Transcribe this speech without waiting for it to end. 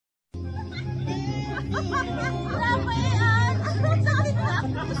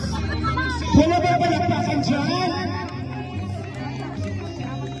Wala ba palakpakan dyan?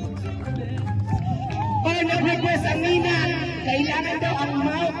 O, nag-request ang Nina. Kailangan daw ang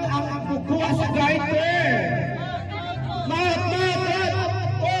mouth ang kukuha sa garter. Mouth, mouth, mouth.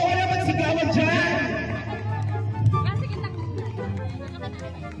 O, wala ba sigawan dyan?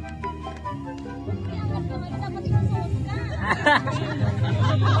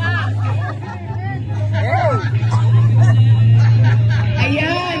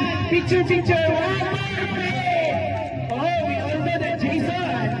 Ayan! Picture, picture! Oh, we all know that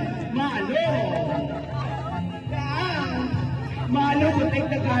Jaison, malo! Malo to take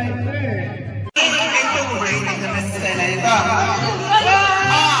the garter.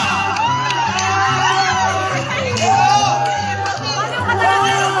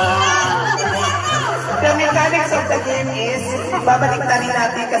 The mechanics of the game is, babalik-tanin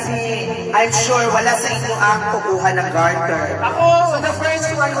natin kasi I'm sure wala sa inyo ang kukuha ng garter. So the first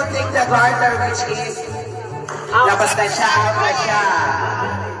one will take the garter, which is labas na siya, out na siya.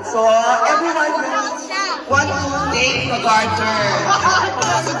 So everyone want to take the garter.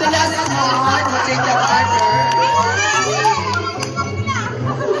 So the last one will take the garter.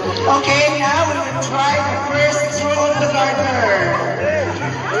 Okay, now we will try the first throw of the garter.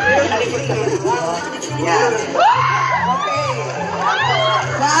 Yeah. Okay.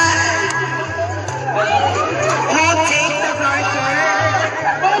 Five. Who take the garter?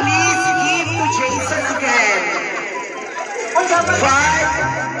 Please give to Jaison again.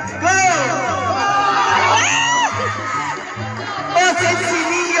 5. Go. Oh, si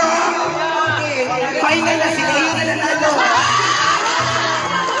Leo. Okay. Final na si Leo na nanalo.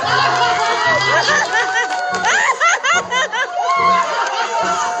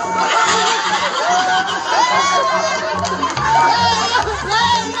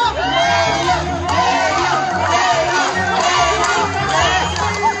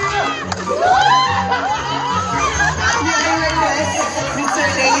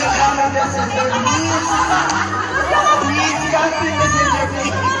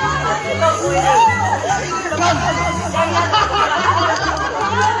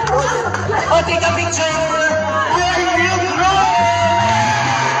 Oh, take a picture. Very real grow.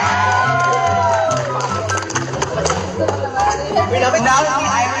 Now,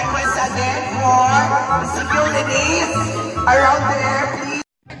 I request again for securities around there, please.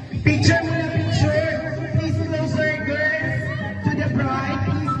 Picture muna, picture. Please closer, girls. To the bride,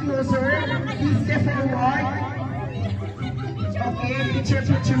 please closer. Please step forward. Okay, picture,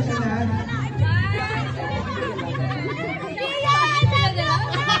 picture muna.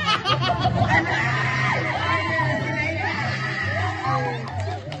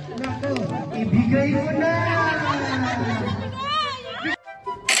 Naku, ibigay mo na!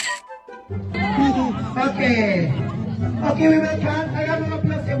 Okay. Okay, we will count. A round of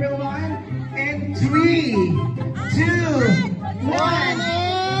applause, everyone. And 3, 2, 1.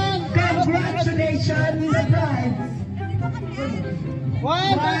 Congratulations, Miss Brides. 1,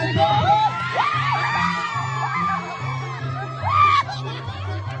 2, 3.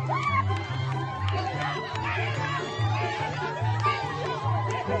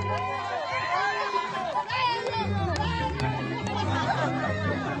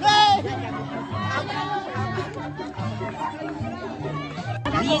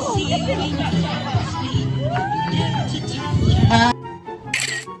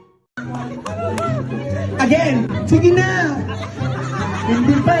 Again, sige na.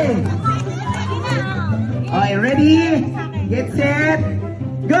 Hindi pa eh. Okay, ready? Get set.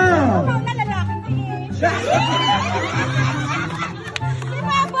 Go!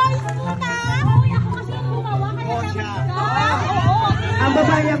 Ang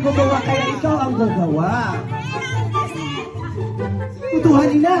babae ang gumawa, kaya ikaw ang gagawa.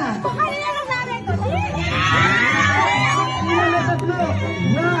 Tutuhanin na. Tatlo.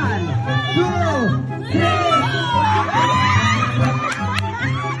 1, 2, 3.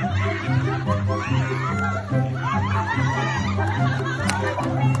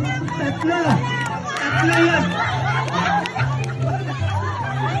 Tatlo. Tatlo yan.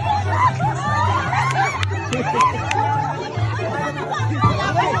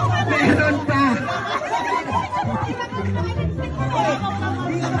 Meron pa.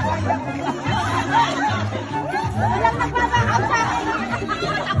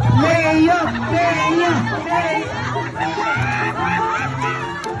 Leo, Leo,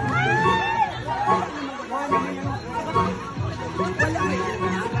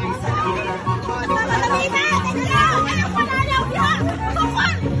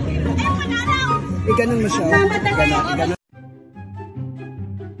 Ganun mo siya.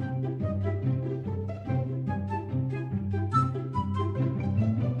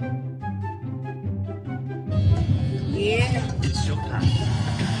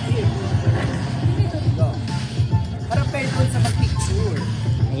 Para pwede po sa mag-picture.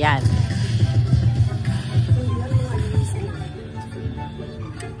 Ayan.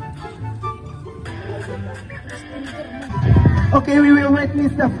 Okay, we will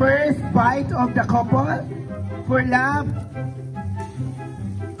witness the first bite of the couple for love.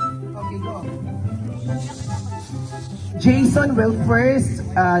 Okay, go. Jaison will first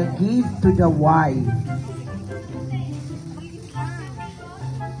give to the wife.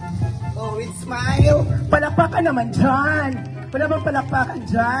 Oh, with smile. Palakpakan naman dyan. Wala bang palakpakan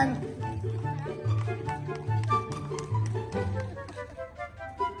dyan?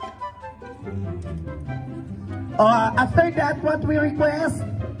 After that, what we request?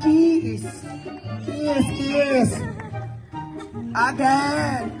 Kiss. Kiss, kiss.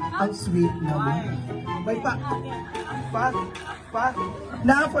 Again. Ang sweet naman. May pa.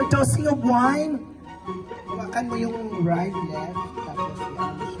 Now, for toasting of wine, hawakan mo yung right, left, tapos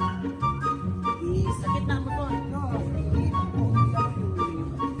yan. Kiss. Sakit na mo to.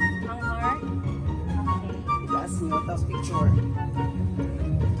 Ang heart? Last nyo, tapos picture.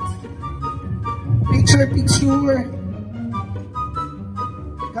 Picture.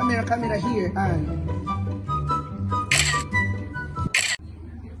 Camera here.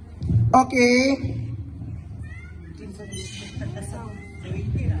 Okay.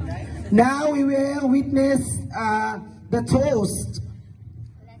 Now we will witness the toast.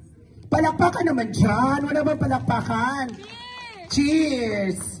 Palakpakan naman dyan. Wala bang palakpakan?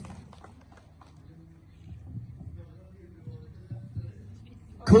 Cheers!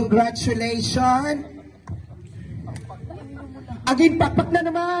 Congratulations! Again, pakpak na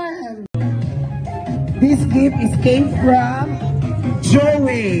naman! This gift came from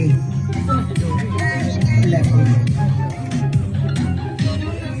Joey.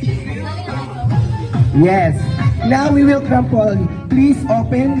 Yes. Now we will crumple. Please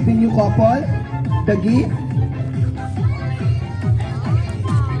open the new couple, the gift.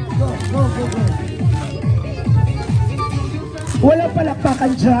 Go. Walang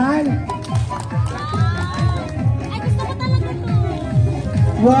palakpakan dyan. Ay, gusto ko talaga to.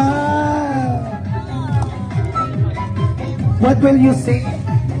 Wow! What will you say?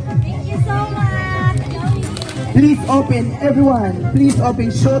 Thank you so much, Joey. Please open, everyone. Please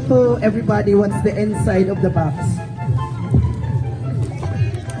open. Show to everybody what's the inside of the box.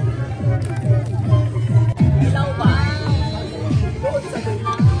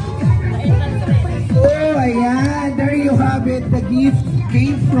 Oh, ayan. There you have it. The gift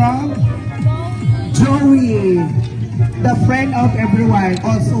came from Joey, the friend of everyone,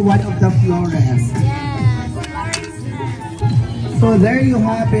 also one of the florists. Yes, Florence na. So there you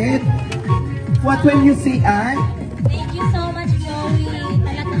have it. What will you see, Anne? Thank you so much, Joey.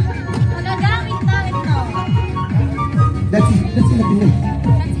 Talagang magagamit namin to. That's enough.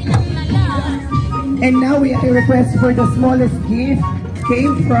 That's enough na lang. And now we request for the smallest gift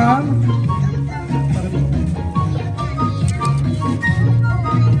came from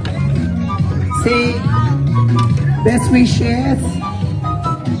say best wishes.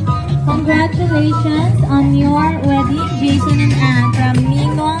 Congratulations on your wedding, Jaison and Anne, from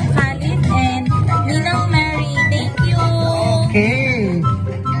Ninong Khalid and Ninang Mary. Thank you. Okay.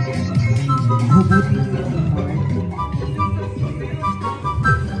 Mabuti niyo yung heart.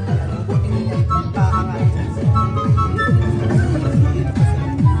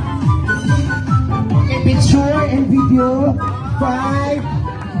 Picture and video. 5.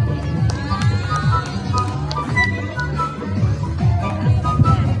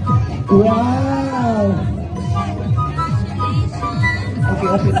 Wow! Okay,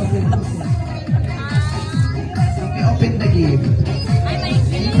 open. Okay, open the gift. Ay, may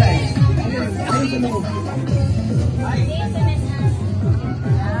gift. Ayun sa loob.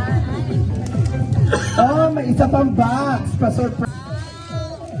 Oh, may isa pang box. Pa-surprise.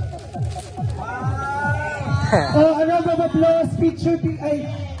 Oh, ano ba applause? Picture. Ay,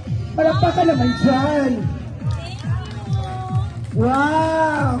 palakpakan naman dyan.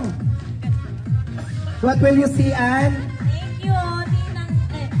 Wow! What will you see, Anne? Thank you, Ninang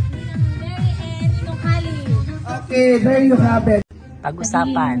Mary and Ninong Khalid. Okay, there you have it.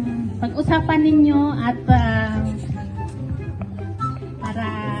 Pag-usapan ninyo at para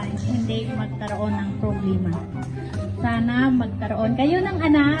hindi magkaroon ng problema. Sana magkaroon kayo ng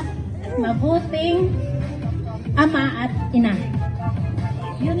anak, mabuting ama at ina.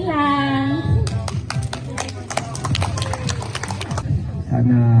 Yun lang.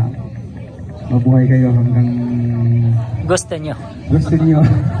 Sana mabuhay kayo hanggang Gusto nyo. gusto niyo.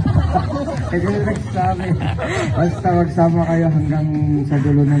 Kaya kayo nagsabi, basta magsama kayo hanggang sa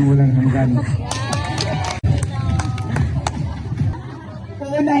dulo ng walang hanggan.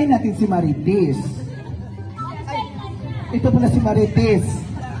 unahin natin si Marites. Ito pala si Marites.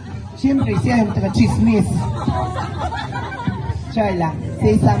 Siyempre, siya yung taga-chismis. Try lang.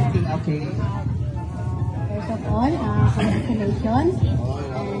 Say something, okay? First of all, congratulations.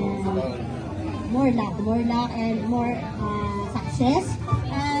 And more luck, and more success.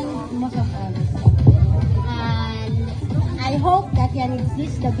 And most of all. And I hope that yan is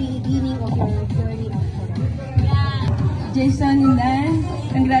this the beginning of your journey of Jaison and Ann,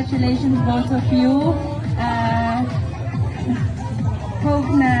 congratulations both of you.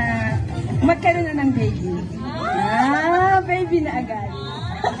 Hope na magkaroon na ng baby. Baby na agad.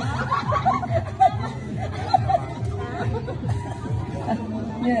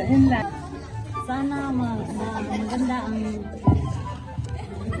 Yun lang. sana maganda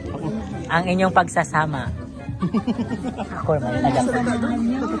ang inyong pagsasama. Ako naman taga.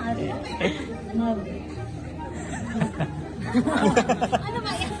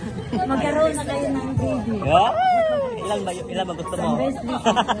 magkaroon na kayo ng baby. Ilan ba gusto mo? Best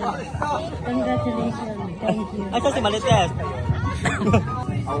wishes. Congratulations. Thank you. Asa si Marites?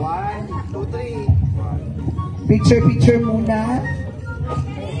 1, 2, 3. Picture muna.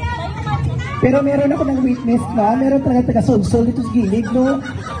 Pero meron ako ng witness na, meron talaga taga-sol-sol dito sa gilid, no?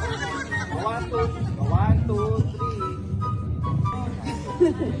 1, 2,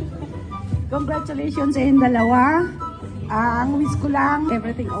 3. Congratulations sa inyong dalawa. Ang wish ko lang,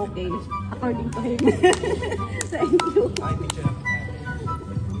 everything okay. According to him. Thank you.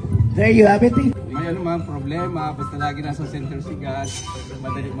 There you have it. Ngayon naman problema, basta lagi nasa center si God,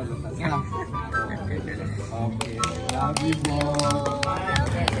 madaling malutas. Ha? Okay. Love you both.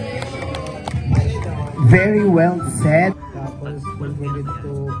 Very well said. Tapos, don't forget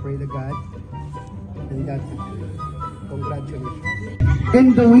to pray to God. And that's congratulations.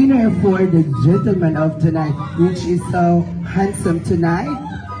 And the winner for the gentleman of tonight, which is so handsome tonight,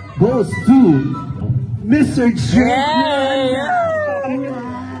 goes to Mr. Jaison.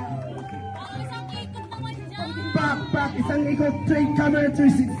 Pak, isang ikot, trade camera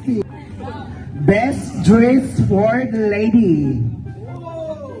 360. Best dress for the lady.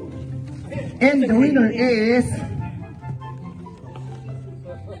 And the winner is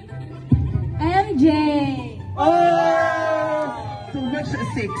MJ. oh, too much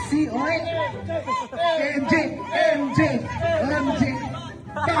sexy, oy. MJ.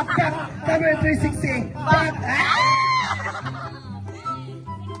 Pak, camera 360. Pak.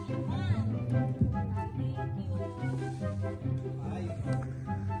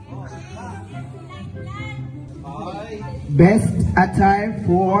 Best attire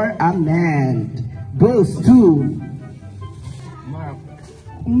for a man goes to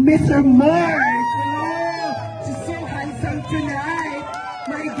Mr. Mark. Oh, she's so handsome tonight.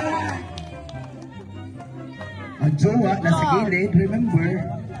 My God. Ang jowa nasa gilid, remember?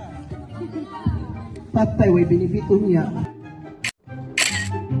 Patay, way binibito niya.